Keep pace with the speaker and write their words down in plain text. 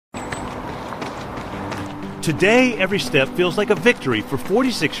Today, every step feels like a victory for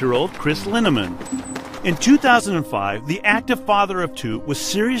 46-year-old Chris Linneman. In 2005, the active father of two was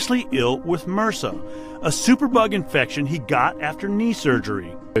seriously ill with MRSA, a superbug infection he got after knee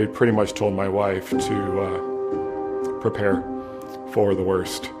surgery. They pretty much told my wife to prepare for the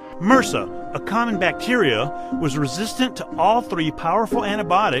worst. MRSA, a common bacteria, was resistant to all three powerful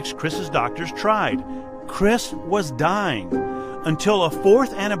antibiotics Chris's doctors tried. Chris was dying until a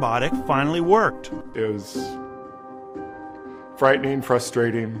fourth antibiotic finally worked. It was frightening,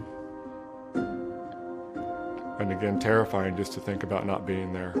 frustrating, and again terrifying just to think about not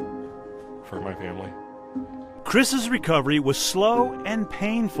being there for my family. Chris's recovery was slow and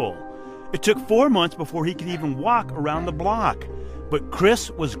painful. It took 4 months before he could even walk around the block. But Chris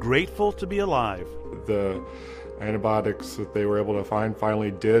was grateful to be alive. The antibiotics that they were able to find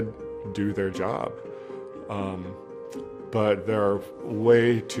finally did do their job. But there are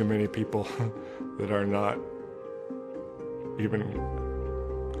way too many people that are not even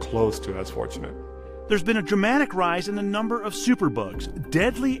close to as fortunate. There's been a dramatic rise in the number of superbugs,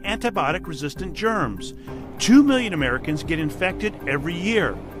 deadly antibiotic-resistant germs. 2 million Americans get infected every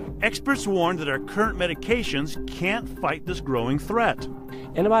year. Experts warn that our current medications can't fight this growing threat.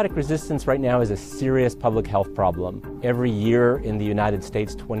 Antibiotic resistance right now is a serious public health problem. Every year in the United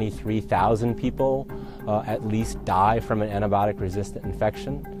States, 23,000 people at least die from an antibiotic-resistant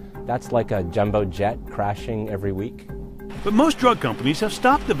infection. That's like a jumbo jet crashing every week. But most drug companies have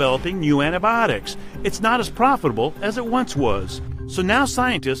stopped developing new antibiotics. It's not as profitable as it once was. So now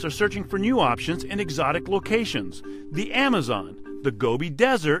scientists are searching for new options in exotic locations. The Amazon, the Gobi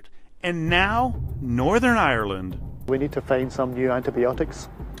Desert, and now Northern Ireland. We need to find some new antibiotics.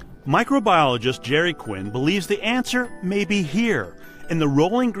 Microbiologist Jerry Quinn believes the answer may be here, in the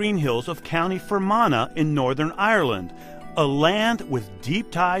rolling green hills of County Fermanagh in Northern Ireland, a land with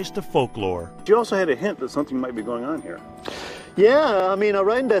deep ties to folklore. You also had a hint that something might be going on here. Yeah, I mean,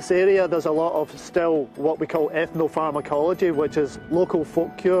 around this area there's a lot of still what we call ethnopharmacology, which is local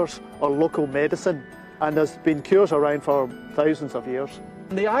folk cures or local medicine. And there's been cures around for thousands of years.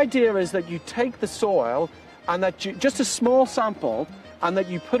 The idea is that you take the soil and that you, just a small sample, and that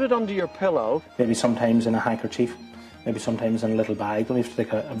you put it under your pillow. Maybe sometimes in a handkerchief, maybe sometimes in a little bag. You only have to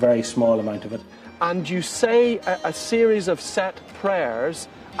take a very small amount of it. And you say a series of set prayers,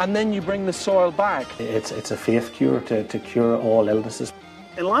 and then you bring the soil back. It's a faith cure to cure all illnesses.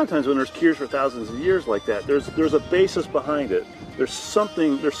 And a lot of times when there's cures for thousands of years like that, there's a basis behind it. There's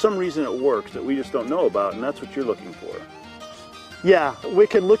some reason it works that we just don't know about, and that's what you're looking for. Yeah, we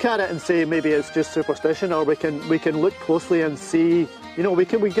can look at it and say maybe it's just superstition, or we can look closely and see, you know, we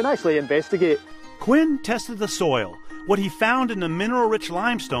can actually investigate. Quinn tested the soil. What he found in the mineral-rich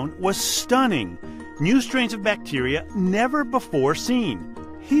limestone was stunning. New strains of bacteria never before seen.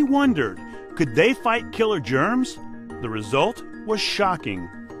 He wondered, could they fight killer germs? The result was shocking.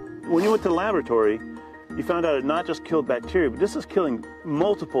 When you went to the laboratory, you found out it not just killed bacteria, but this is killing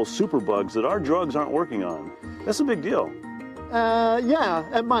multiple superbugs that our drugs aren't working on. That's a big deal.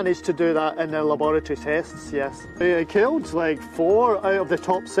 Yeah, it managed to do that in the laboratory tests, yes. It killed like 4 out of the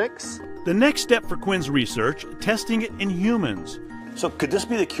top 6. The next step for Quinn's research, testing it in humans. So could this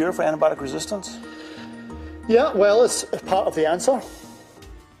be the cure for antibiotic resistance? Yeah, well, it's part of the answer.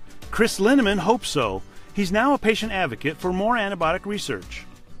 Chris Linneman hopes so. He's now a patient advocate for more antibiotic research.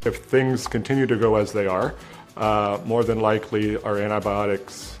 If things continue to go as they are, more than likely our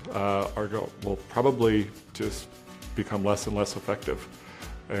antibiotics will probably just become less and less effective.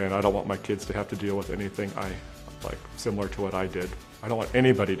 And I don't want my kids to have to deal with anything similar to what I did. I don't want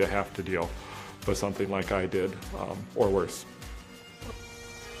anybody to have to deal with something like I did, or worse.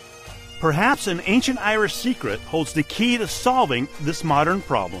 Perhaps an ancient Irish secret holds the key to solving this modern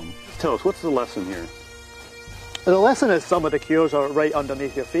problem. Tell us, what's the lesson here? The lesson is some of the cures are right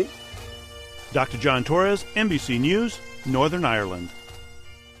underneath your feet. Dr. John Torres, NBC News, Northern Ireland.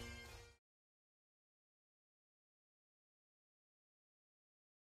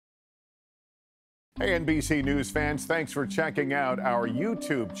 Hey NBC News fans, thanks for checking out our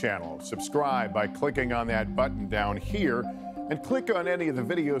YouTube channel. Subscribe by clicking on that button down here and click on any of the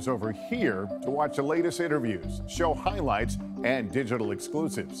videos over here to watch the latest interviews, show highlights, and digital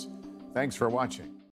exclusives. Thanks for watching.